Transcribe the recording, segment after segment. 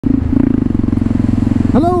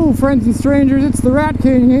Hello friends and strangers, it's the Rat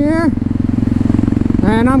King here,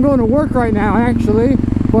 and I'm going to work right now actually,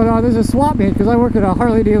 but there's a swap meet because I work at a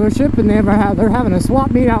Harley dealership, and they're having a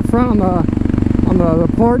swap meet out front on the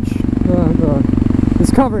porch,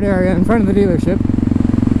 this covered area in front of the dealership,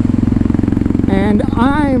 and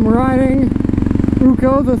I'm riding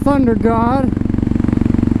Uko the Thunder God,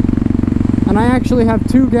 and I actually have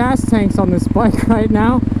 2 gas tanks on this bike right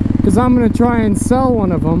now because I'm going to try and sell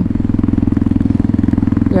one of them.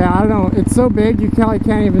 Yeah, I don't know, it's so big you probably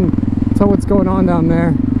can't even tell what's going on down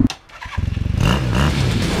there.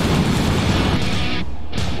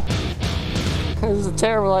 This is a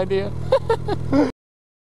terrible idea.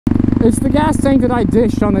 It's the gas tank that I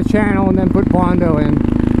dished on the channel and then put Bondo in.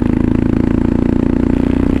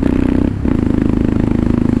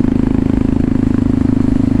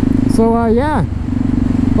 So yeah,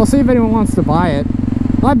 I'll see if anyone wants to buy it.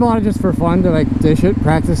 I bought it just for fun to like dish it,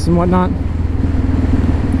 practice and whatnot.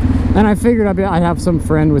 And I figured I'd have some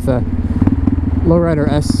friend with a Lowrider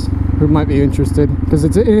S who might be interested, because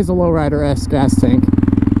it is a Lowrider S gas tank.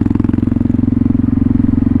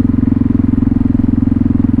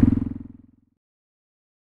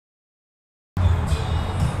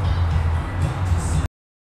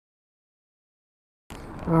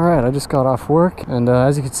 Alright, I just got off work, and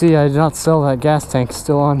as you can see, I did not sell that gas tank. It's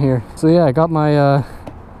still on here. So yeah, I got my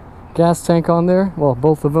gas tank on there. Well,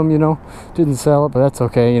 both of them, you know, didn't sell it, but that's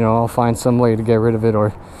okay. You know, I'll find some way to get rid of it,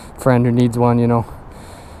 or friend who needs one, you know.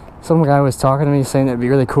 Some guy was talking to me saying that'd be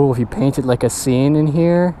really cool if you painted like a scene in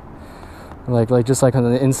here, like just like on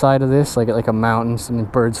the inside of this, like a mountain, some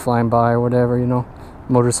birds flying by or whatever, you know,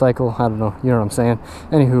 motorcycle, I don't know, you know what I'm saying.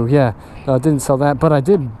 Anywho, yeah, didn't sell that, but I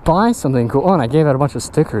did buy something cool. Oh, and I gave out a bunch of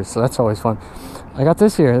stickers, so that's always fun. I got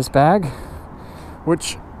this here, this bag,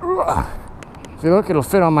 which if you look, it'll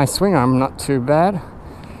fit on my swing arm not too bad.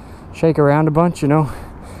 Shake around a bunch, you know,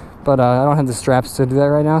 but I don't have the straps to do that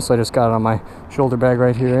right now, so I just got it on my shoulder bag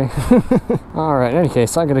right here, eh? Alright, in any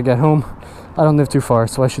case, I'm gonna get home. I don't live too far,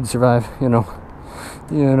 so I should survive, you know.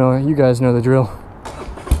 You guys know the drill.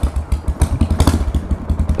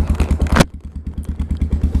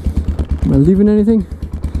 Am I leaving anything?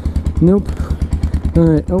 Nope.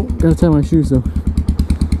 Alright, oh, gotta tie my shoes though.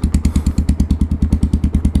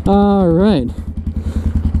 Alright.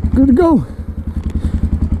 Good to go.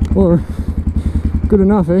 Or good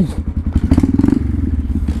enough, eh?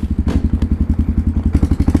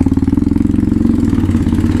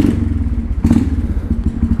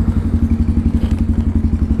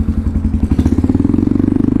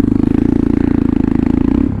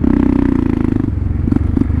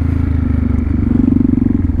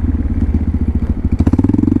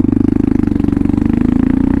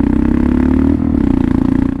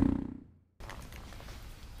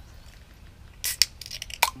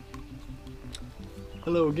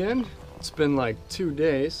 Hello again. It's been like 2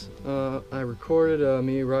 days. I recorded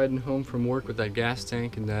me riding home from work with that gas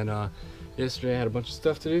tank, and then yesterday I had a bunch of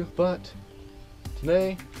stuff to do, but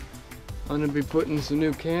today I'm gonna be putting some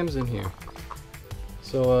new cams in here.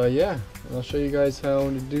 So yeah, I'll show you guys how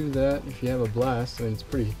to do that if you have a Blast. I mean, it's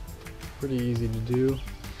pretty easy to do,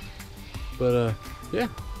 but yeah,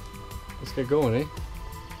 let's get going, eh?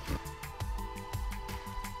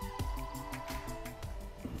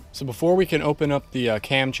 So before we can open up the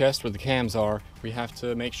cam chest where the cams are, we have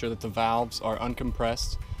to make sure that the valves are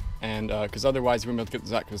uncompressed, and because otherwise we won't be able to get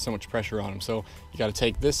this out because there's so much pressure on them. So you got to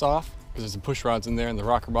take this off because there's the push rods in there and the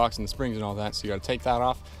rocker box and the springs and all that. So you got to take that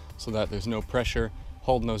off so that there's no pressure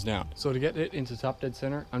holding those down. So to get it into top dead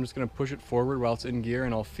center, I'm just going to push it forward while it's in gear,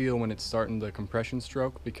 and I'll feel when it's starting the compression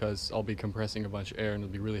stroke because I'll be compressing a bunch of air and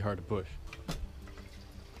it'll be really hard to push.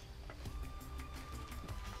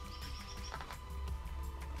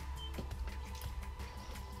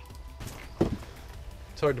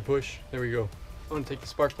 It's hard to push. There we go. I'm going to take the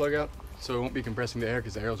spark plug out so it won't be compressing the air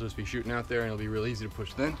because the air will just be shooting out there and it'll be real easy to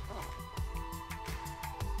push then.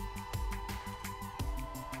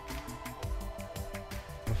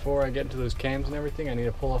 Before I get into those cams and everything, I need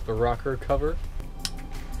to pull off the rocker cover.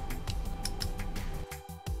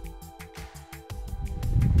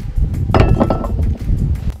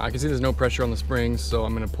 I can see there's no pressure on the springs, so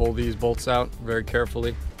I'm going to pull these bolts out very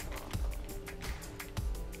carefully.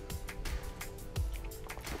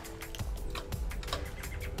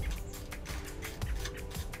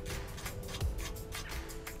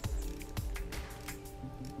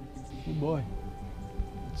 Oh boy,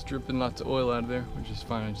 it's dripping lots of oil out of there, which is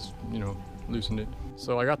fine. I just, you know, loosened it.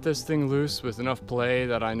 So I got this thing loose with enough play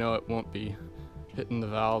that I know it won't be hitting the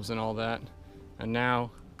valves and all that. And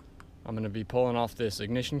now I'm going to be pulling off this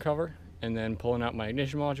ignition cover and then pulling out my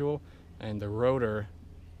ignition module and the rotor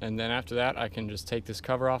and then after that I can just take this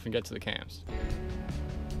cover off and get to the cams.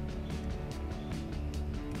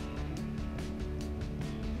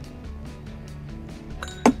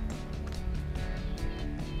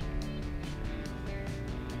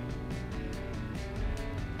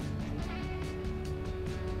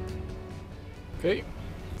 Okay,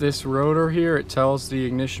 this rotor here, it tells the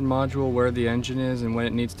ignition module where the engine is and when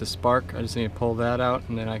it needs to spark. I just need to pull that out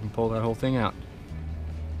and then I can pull that whole thing out.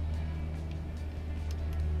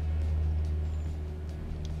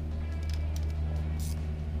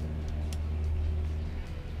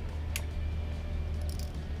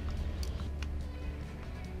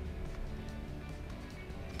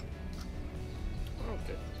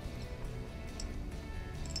 Okay.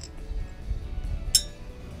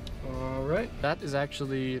 Alright, that is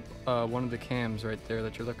actually one of the cams right there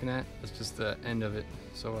that you're looking at. That's just the end of it.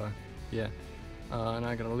 So yeah, and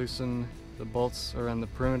I gotta loosen the bolts around the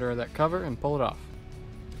perimeter of that cover and pull it off.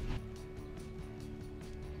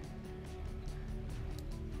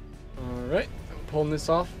 Alright, I'm pulling this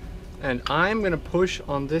off, and I'm gonna push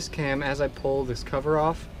on this cam as I pull this cover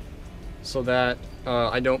off so that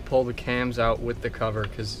I don't pull the cams out with the cover,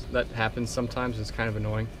 because that happens sometimes. It's kind of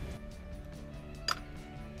annoying.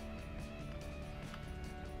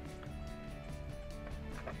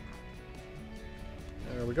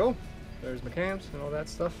 There we go. There's my cams and all that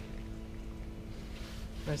stuff.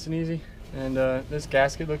 Nice and easy. And this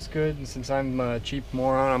gasket looks good, and since I'm a cheap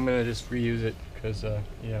moron, I'm gonna just reuse it because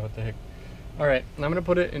yeah, what the heck. Alright, I'm gonna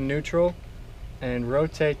put it in neutral and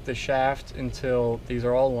rotate the shaft until these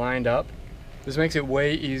are all lined up. This makes it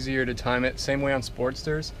way easier to time it. Same way on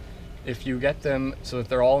Sportsters. If you get them so that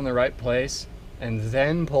they're all in the right place and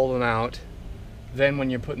then pull them out, then when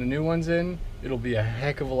you're putting the new ones in, it'll be a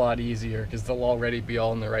heck of a lot easier because they'll already be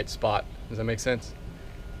all in the right spot. Does that make sense?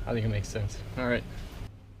 I think it makes sense. All right.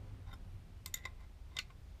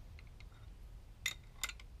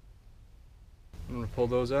 I'm gonna pull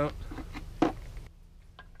those out.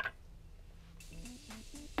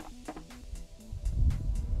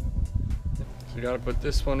 So you gotta put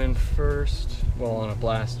this one in first. Well, on a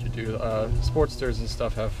Blast you do. Sportsters and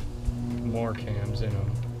stuff have more cams in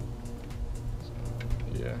them. So,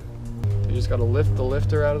 yeah. You just gotta lift the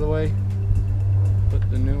lifter out of the way, put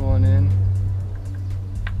the new one in,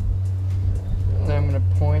 and then I'm gonna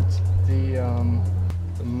point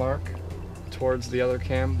the mark towards the other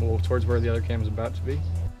cam, well, towards where the other cam is about to be.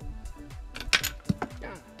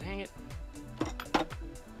 God dang it.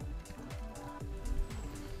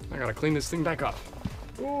 I gotta clean this thing back off.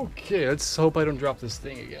 Okay, let's hope I don't drop this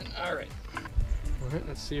thing again. Alright. Alright,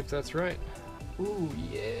 let's see if that's right. Ooh,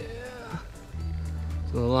 yeah.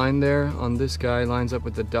 So the line there on this guy lines up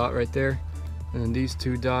with the dot right there, and then these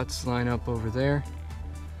two dots line up over there.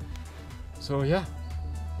 So yeah,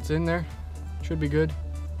 it's in there. Should be good.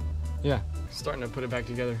 Yeah, starting to put it back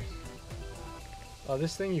together.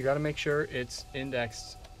 This thing, you got to make sure it's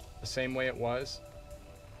indexed the same way it was.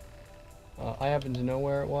 I happen to know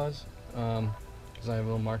where it was because I have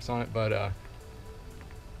little marks on it, but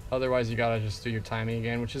otherwise you got to just do your timing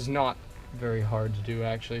again, which is not very hard to do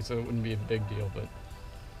actually, so it wouldn't be a big deal, but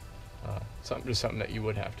just something that you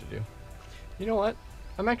would have to do. You know what?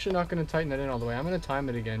 I'm actually not going to tighten it in all the way. I'm going to time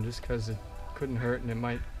it again just because it couldn't hurt and it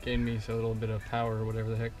might gain me a little bit of power or whatever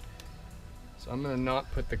the heck. So I'm going to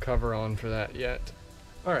not put the cover on for that yet.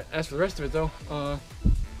 Alright, as for the rest of it though,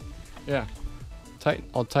 yeah.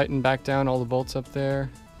 I'll tighten back down all the bolts up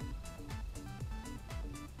there.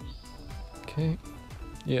 Okay.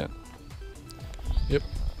 Yeah. Yep.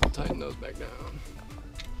 I'll tighten those back down.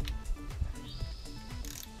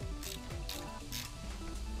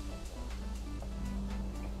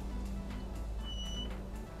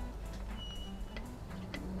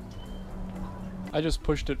 I just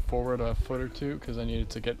pushed it forward a foot or two because I needed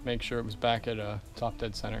to make sure it was back at top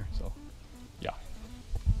dead center. So, yeah.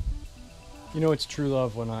 You know, it's true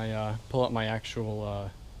love when I pull out my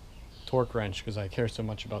actual torque wrench because I care so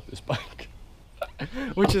much about this bike.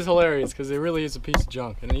 Which is hilarious because it really is a piece of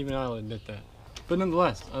junk, and even I'll admit that. But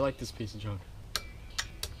nonetheless, I like this piece of junk.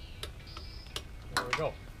 There we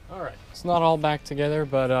go. Alright, it's not all back together,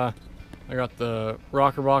 but I got the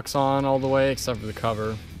rocker box on all the way except for the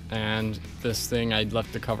cover. And this thing, I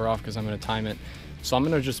left the cover off because I'm going to time it. So I'm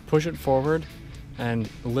going to just push it forward and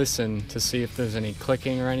listen to see if there's any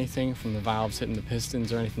clicking or anything from the valves hitting the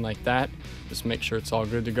pistons or anything like that. Just make sure it's all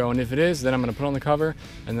good to go. And if it is, then I'm going to put on the cover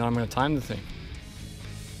and then I'm going to time the thing.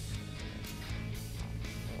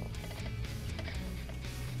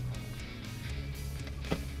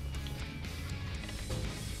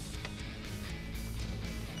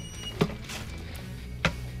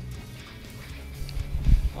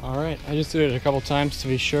 Alright, I just did it a couple times to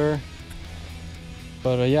be sure.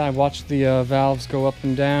 But yeah, I watched the valves go up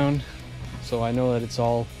and down, so I know that it's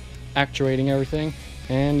all actuating everything,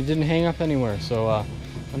 and it didn't hang up anywhere. So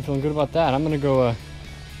I'm feeling good about that. I'm gonna go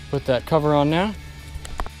put that cover on now.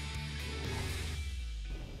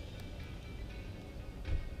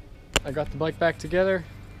 I got the bike back together.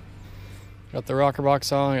 Got the rocker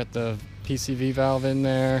box on, got the PCV valve in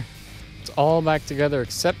there. It's all back together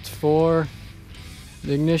except for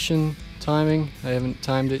the ignition timing. I haven't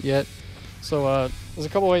timed it yet. So there's a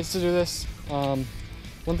couple ways to do this. One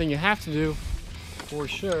thing you have to do for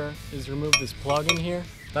sure is remove this plug in here.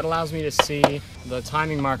 That allows me to see the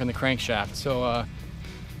timing mark on the crankshaft. So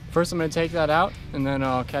first I'm going to take that out, and then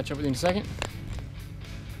I'll catch up with you in a second.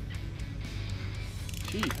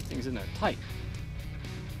 Gee, that thing's in there tight.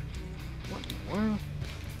 What in the world?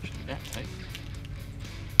 Shouldn't be that tight.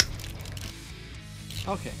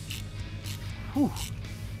 Okay. Whew.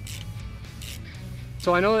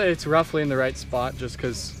 So I know that it's roughly in the right spot just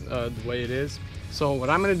because the way it is. So what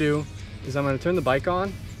I'm going to do is I'm going to turn the bike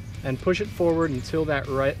on and push it forward until that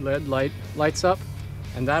right LED light lights up,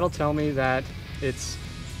 and that'll tell me that it's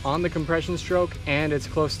on the compression stroke and it's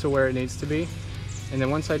close to where it needs to be. And then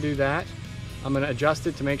once I do that, I'm going to adjust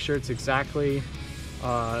it to make sure it's exactly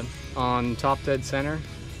on top dead center,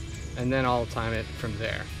 and then I'll time it from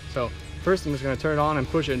there. So first I'm just going to turn it on and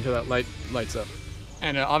push it until that light lights up.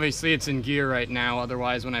 And obviously it's in gear right now,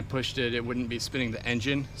 otherwise when I pushed it, it wouldn't be spinning the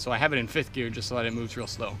engine. So I have it in 5th gear just so that it moves real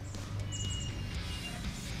slow.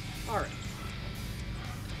 All right.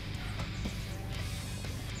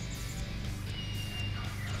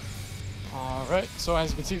 All right, so as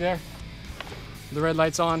you can see there, the red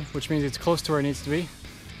light's on, which means it's close to where it needs to be.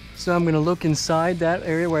 So I'm gonna look inside that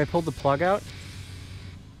area where I pulled the plug out,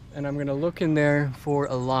 and I'm gonna look in there for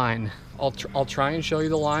a line. I'll try and show you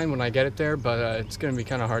the line when I get it there, but it's gonna be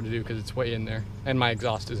kind of hard to do because it's way in there, and my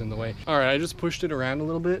exhaust is in the way. All right, I just pushed it around a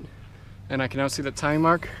little bit, and I can now see the time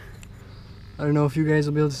mark. I don't know if you guys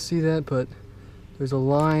will be able to see that, but there's a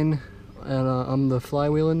line on the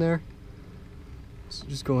flywheel in there. So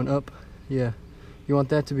just going up, yeah. You want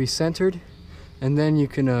that to be centered, and then you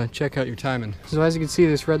can check out your timing. So as you can see,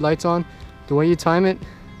 this red light's on. The way you time it,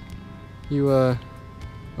 you, oh,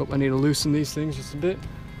 I need to loosen these things just a bit.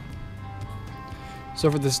 So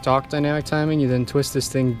for the stock dynamic timing, you then twist this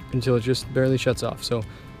thing until it just barely shuts off. So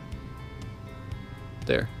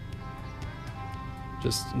there.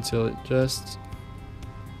 Just until it just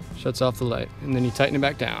shuts off the light, and then you tighten it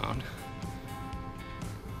back down.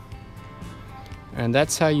 And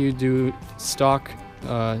that's how you do stock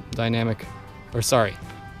dynamic, or sorry,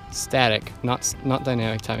 static, not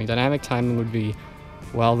dynamic timing. Dynamic timing would be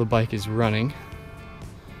while the bike is running,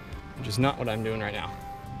 which is not what I'm doing right now.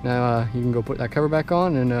 Now you can go put that cover back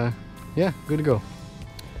on, and yeah, good to go.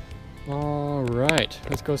 All right,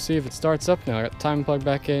 let's go see if it starts up now. I got the timing plug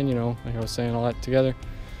back in, you know, like I was saying, all that together.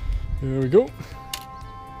 There we go.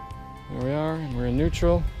 There we are, and we're in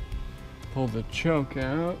neutral. Pull the choke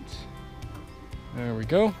out. There we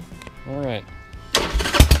go. All right.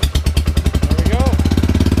 There we go.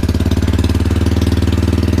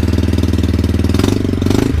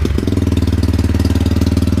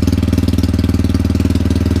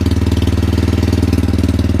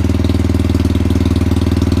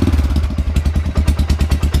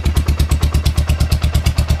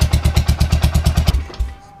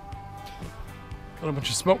 Got a bunch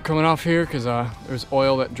of smoke coming off here because there's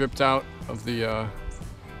oil that dripped out of the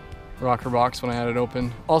rocker box when I had it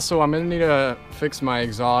open. Also, I'm gonna need to fix my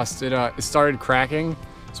exhaust. It started cracking,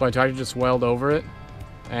 so I tried to just weld over it,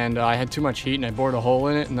 and I had too much heat and I bored a hole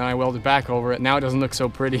in it, and then I welded back over it. Now it doesn't look so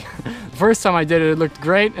pretty. The first time I did it, it looked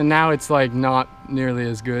great, and now it's like not nearly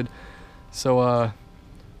as good. So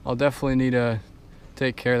I'll definitely need to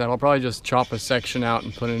take care of that. I'll probably just chop a section out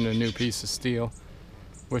and put in a new piece of steel,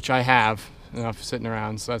 which I have enough sitting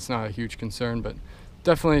around, so that's not a huge concern, but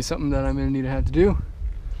definitely something that I'm gonna need to have to do.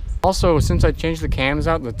 Also, since I changed the cams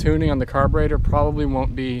out, the tuning on the carburetor probably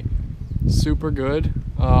won't be super good.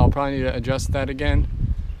 I'll probably need to adjust that again,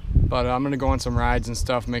 but I'm gonna go on some rides and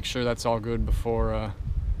stuff, make sure that's all good before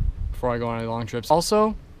I go on any long trips.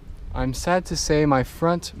 Also, I'm sad to say my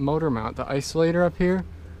front motor mount, the isolator up here,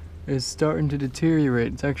 is starting to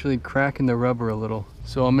deteriorate. It's actually cracking the rubber a little.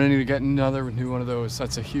 So I'm gonna need to get another new one of those.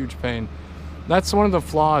 That's a huge pain. That's one of the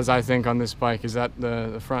flaws, I think, on this bike, is that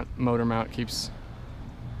the front motor mount keeps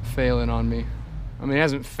failing on me. I mean, it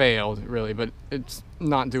hasn't failed really, but it's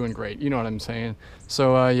not doing great, you know what I'm saying.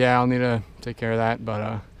 So yeah, I'll need to take care of that,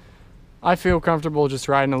 but I feel comfortable just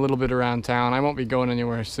riding a little bit around town. I won't be going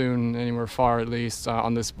anywhere soon, anywhere far at least,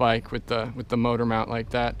 on this bike with the motor mount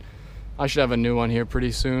like that. I should have a new one here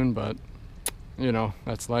pretty soon, but you know,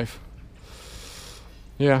 that's life.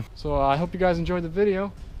 Yeah, so I hope you guys enjoyed the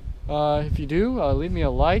video. If you do, leave me a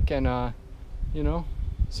like and you know,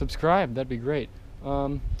 subscribe. That'd be great.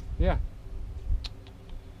 Yeah,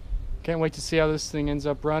 can't wait to see how this thing ends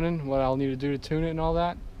up running, what I'll need to do to tune it and all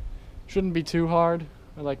that. Shouldn't be too hard.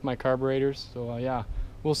 I like my carburetors, so yeah,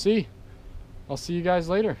 we'll see. I'll see you guys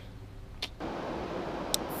later.